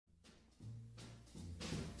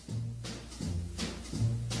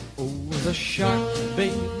The shark,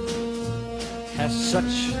 babe, has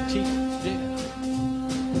such teeth, dear,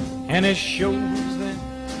 and it shows them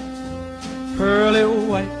pearly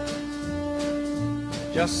white.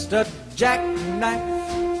 Just a jackknife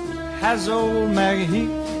has old Maggie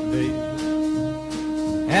Heath, babe,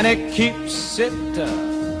 and it keeps it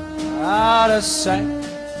out of sight.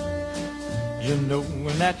 You know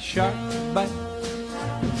when that shark bites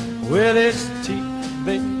with its teeth,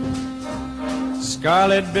 babe,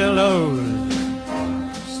 scarlet billows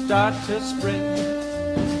start to spread.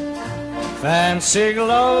 Fancy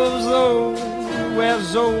gloves, though,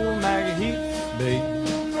 wears old Maggie Heath, babe,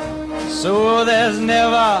 so there's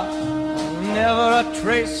never a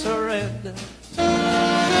trace of red.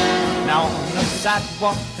 Now on the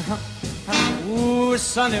sidewalk, ooh,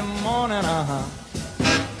 Sunday morning,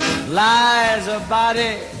 lies a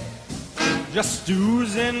body just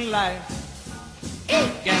oozing life.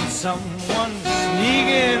 And someone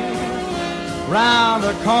sneaking round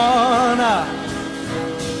the corner.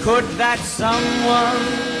 Could that someone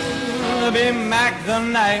be Mac the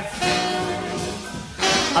Knife?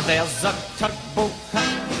 There's a tugboat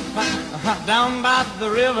down by the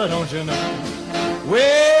river, don't you know,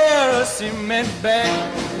 where a cement bag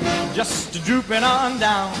just drooping on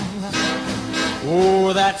down.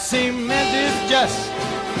 Oh, that cement is just,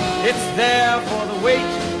 it's there for the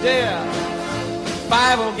weight, dear.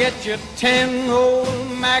 5 will get you 10 old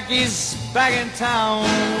Mackies back in town.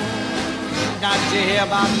 Got you hear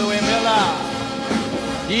about Louis Miller?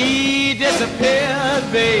 He disappeared,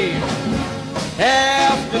 babe,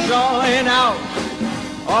 after drawing out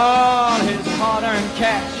all his hard-earned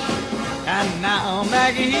cash. And now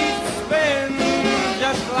Maggie spins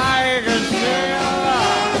just like a sailor.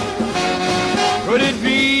 Could it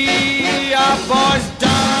be our boy's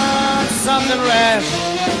done something rash?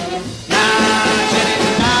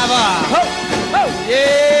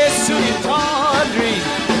 Yes, Susie Tawdry,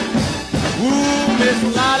 ooh, Miss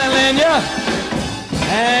Lottie Lenya,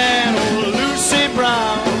 and old Lucy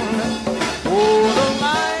Brown. Oh, the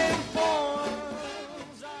line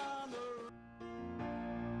forms on the...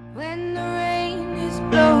 When the rain is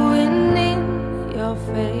blowing in your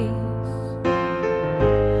face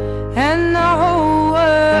and the whole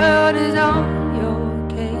world is on your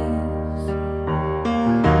case,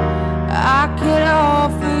 I could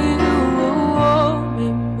offer you a warm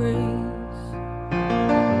embrace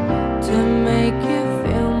to make you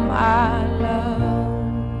feel my love.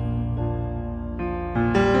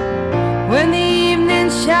 When the evening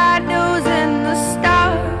shadows and the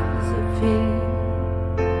stars appear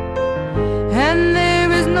and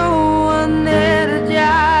there is no one there to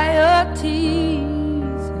dry your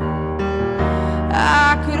tears,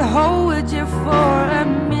 I could hold you for a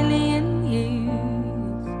million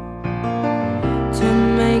years to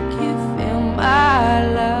make you feel my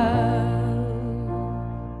love.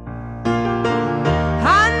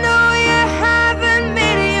 I know you haven't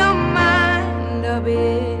made your mind up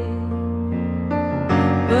yet,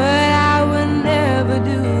 but I will never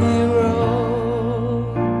do you wrong.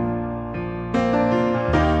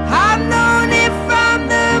 I've known it from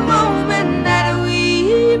the moment that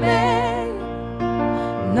we met,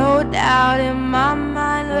 no doubt in my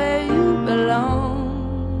mind where you belong.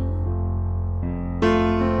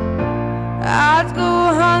 I'd go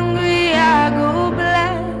hungry, I go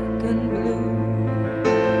black and blue,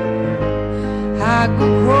 I go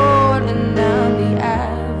crawling down the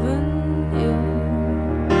avenue.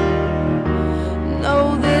 No,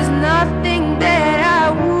 there's nothing that I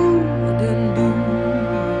wouldn't do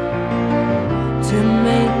to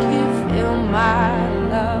make you feel my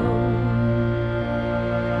love.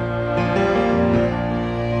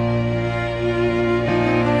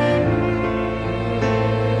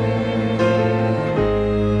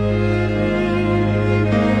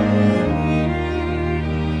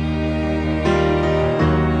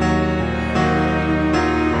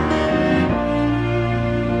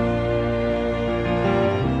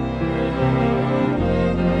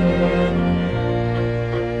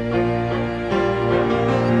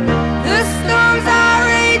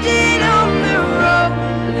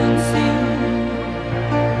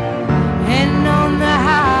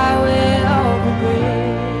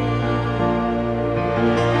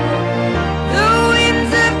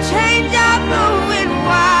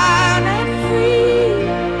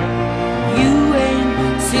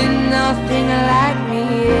 Nothing like me,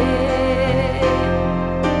 yeah.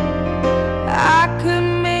 I could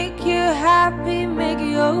make you happy, make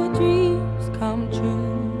your dreams come true.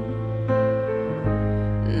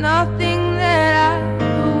 Nothing that I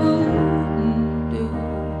wouldn't do.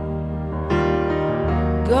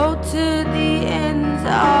 Go to the ends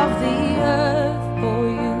of the earth for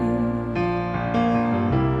you.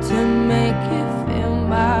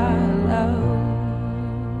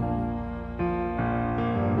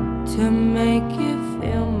 to make you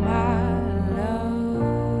feel